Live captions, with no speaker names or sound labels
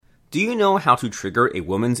Do you know how to trigger a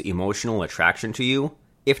woman's emotional attraction to you?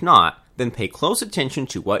 If not, then pay close attention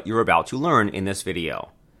to what you're about to learn in this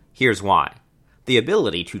video. Here's why. The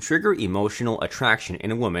ability to trigger emotional attraction in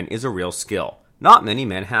a woman is a real skill. Not many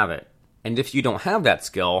men have it. And if you don't have that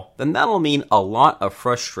skill, then that'll mean a lot of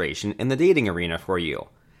frustration in the dating arena for you.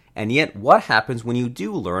 And yet, what happens when you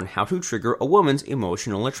do learn how to trigger a woman's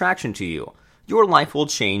emotional attraction to you? Your life will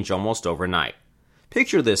change almost overnight.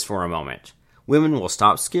 Picture this for a moment. Women will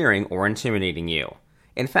stop scaring or intimidating you.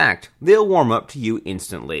 In fact, they'll warm up to you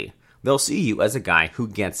instantly. They'll see you as a guy who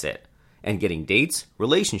gets it. And getting dates,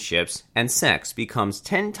 relationships, and sex becomes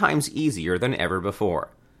 10 times easier than ever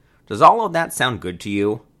before. Does all of that sound good to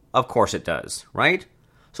you? Of course it does, right?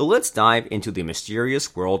 So let's dive into the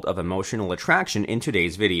mysterious world of emotional attraction in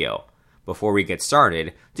today's video. Before we get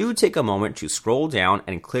started, do take a moment to scroll down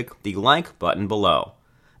and click the like button below.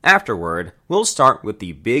 Afterward, we'll start with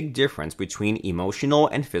the big difference between emotional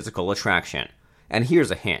and physical attraction. And here's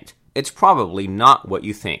a hint, it's probably not what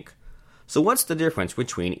you think. So what's the difference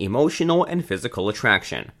between emotional and physical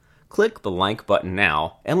attraction? Click the like button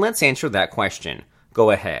now, and let's answer that question. Go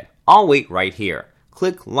ahead, I'll wait right here.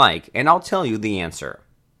 Click like, and I'll tell you the answer.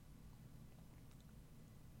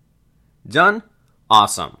 Done?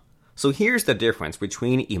 Awesome. So here's the difference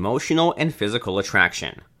between emotional and physical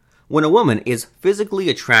attraction. When a woman is physically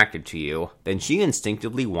attracted to you, then she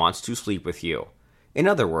instinctively wants to sleep with you. In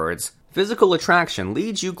other words, physical attraction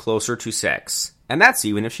leads you closer to sex. And that's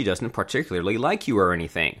even if she doesn't particularly like you or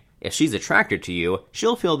anything. If she's attracted to you,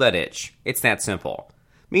 she'll feel that itch. It's that simple.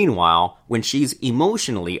 Meanwhile, when she's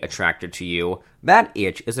emotionally attracted to you, that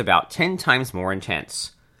itch is about 10 times more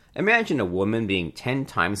intense. Imagine a woman being 10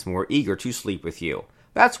 times more eager to sleep with you.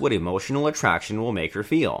 That's what emotional attraction will make her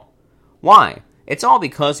feel. Why? It's all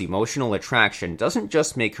because emotional attraction doesn't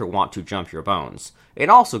just make her want to jump your bones. It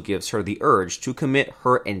also gives her the urge to commit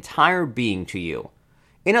her entire being to you.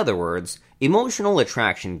 In other words, emotional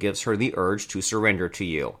attraction gives her the urge to surrender to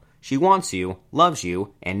you. She wants you, loves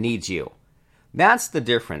you, and needs you. That's the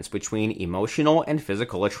difference between emotional and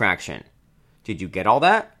physical attraction. Did you get all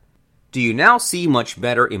that? Do you now see much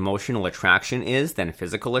better emotional attraction is than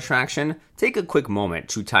physical attraction? Take a quick moment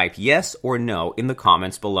to type yes or no in the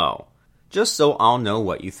comments below, just so I'll know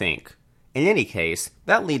what you think. In any case,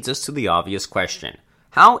 that leads us to the obvious question.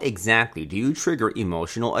 How exactly do you trigger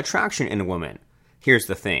emotional attraction in a woman? Here's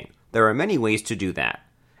the thing, there are many ways to do that.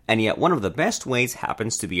 And yet one of the best ways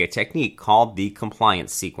happens to be a technique called the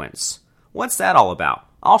compliance sequence. What's that all about?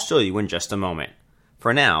 I'll show you in just a moment.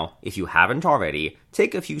 For now, if you haven't already,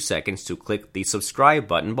 take a few seconds to click the subscribe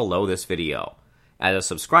button below this video. As a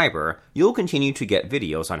subscriber, you'll continue to get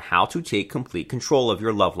videos on how to take complete control of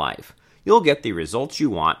your love life. You'll get the results you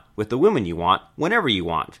want, with the women you want, whenever you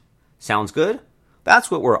want. Sounds good? That's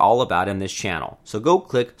what we're all about in this channel, so go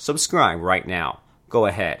click subscribe right now. Go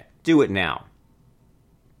ahead, do it now.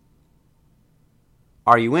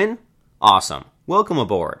 Are you in? Awesome. Welcome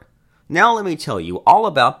aboard. Now let me tell you all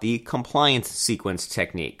about the compliance sequence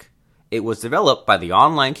technique. It was developed by the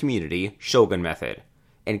online community Shogun Method.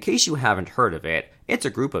 In case you haven't heard of it, it's a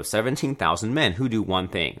group of 17,000 men who do one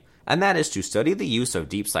thing, and that is to study the use of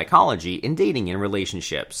deep psychology in dating and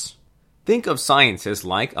relationships. Think of sciences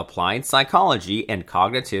like applied psychology and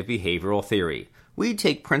cognitive behavioral theory. We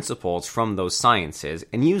take principles from those sciences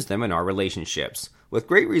and use them in our relationships, with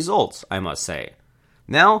great results, I must say.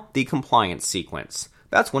 Now, the compliance sequence.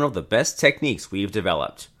 That's one of the best techniques we've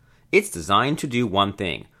developed. It's designed to do one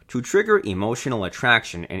thing, to trigger emotional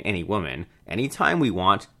attraction in any woman, anytime we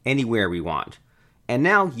want, anywhere we want. And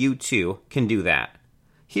now you too can do that.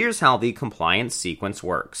 Here's how the compliance sequence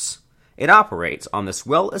works. It operates on this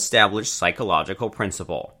well-established psychological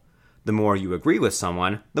principle. The more you agree with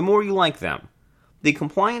someone, the more you like them. The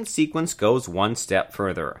compliance sequence goes one step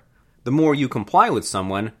further. The more you comply with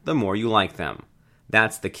someone, the more you like them.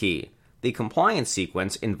 That's the key. The compliance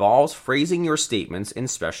sequence involves phrasing your statements in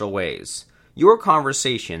special ways. Your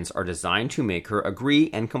conversations are designed to make her agree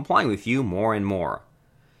and comply with you more and more.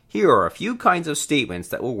 Here are a few kinds of statements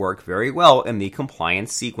that will work very well in the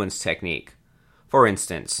compliance sequence technique. For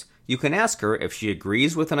instance, you can ask her if she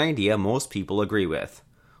agrees with an idea most people agree with.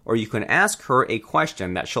 Or you can ask her a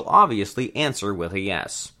question that she'll obviously answer with a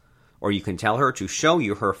yes. Or you can tell her to show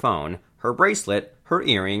you her phone, her bracelet, her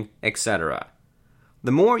earring, etc.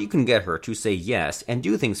 The more you can get her to say yes and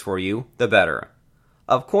do things for you, the better.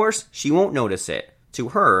 Of course, she won't notice it. To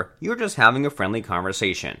her, you're just having a friendly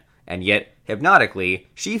conversation. And yet, hypnotically,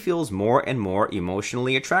 she feels more and more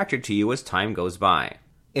emotionally attracted to you as time goes by.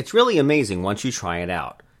 It's really amazing once you try it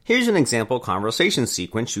out. Here's an example conversation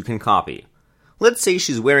sequence you can copy. Let's say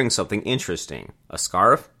she's wearing something interesting. A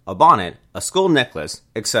scarf, a bonnet, a skull necklace,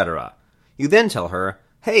 etc. You then tell her,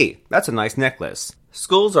 "Hey, that's a nice necklace.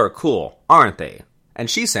 Skulls are cool, aren't they?" And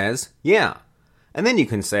she says, "Yeah." And then you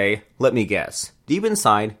can say, "Let me guess. Deep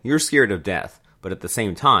inside, you're scared of death, but at the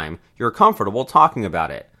same time, you're comfortable talking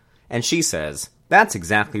about it." And she says, "That's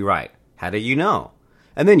exactly right. How do you know?"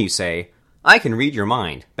 And then you say, "I can read your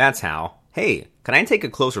mind. That's how. Hey, can I take a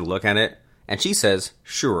closer look at it?" And she says,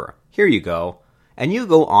 "Sure. Here you go." And you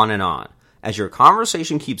go on and on. As your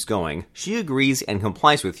conversation keeps going, she agrees and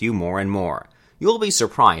complies with you more and more. You'll be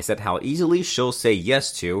surprised at how easily she'll say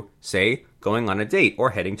yes to, say, going on a date or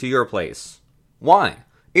heading to your place. Why?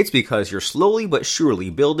 It's because you're slowly but surely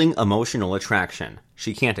building emotional attraction.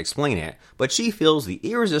 She can't explain it, but she feels the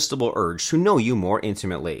irresistible urge to know you more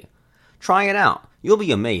intimately. Try it out. You'll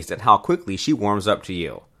be amazed at how quickly she warms up to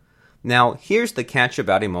you. Now, here's the catch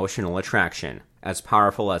about emotional attraction. As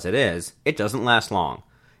powerful as it is, it doesn't last long.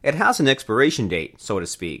 It has an expiration date, so to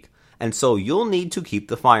speak, and so you'll need to keep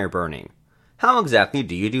the fire burning. How exactly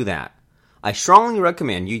do you do that? I strongly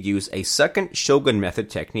recommend you use a second Shogun method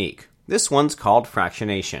technique. This one's called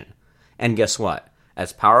fractionation. And guess what?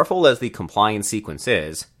 As powerful as the compliance sequence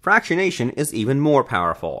is, fractionation is even more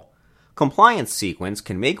powerful. Compliance sequence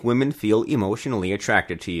can make women feel emotionally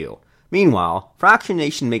attracted to you. Meanwhile,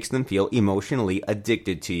 fractionation makes them feel emotionally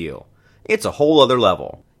addicted to you. It's a whole other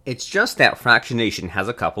level. It's just that fractionation has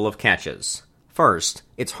a couple of catches. First,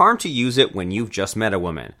 it's hard to use it when you've just met a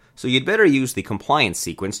woman, so you'd better use the compliance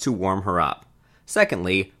sequence to warm her up.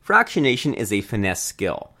 Secondly, fractionation is a finesse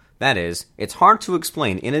skill. That is, it's hard to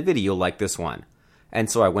explain in a video like this one. And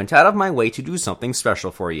so I went out of my way to do something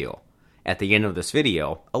special for you. At the end of this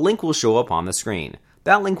video, a link will show up on the screen.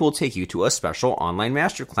 That link will take you to a special online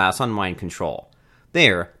masterclass on mind control.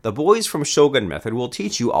 There, the boys from Shogun Method will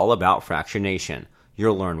teach you all about fractionation.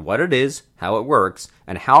 You'll learn what it is, how it works,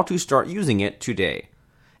 and how to start using it today.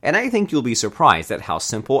 And I think you'll be surprised at how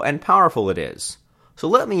simple and powerful it is. So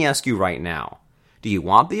let me ask you right now. Do you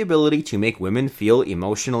want the ability to make women feel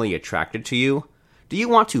emotionally attracted to you? Do you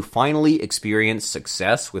want to finally experience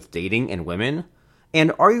success with dating and women?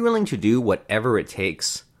 And are you willing to do whatever it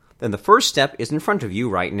takes? Then the first step is in front of you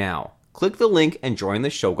right now. Click the link and join the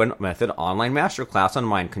Shogun Method online masterclass on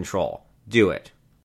mind control. Do it.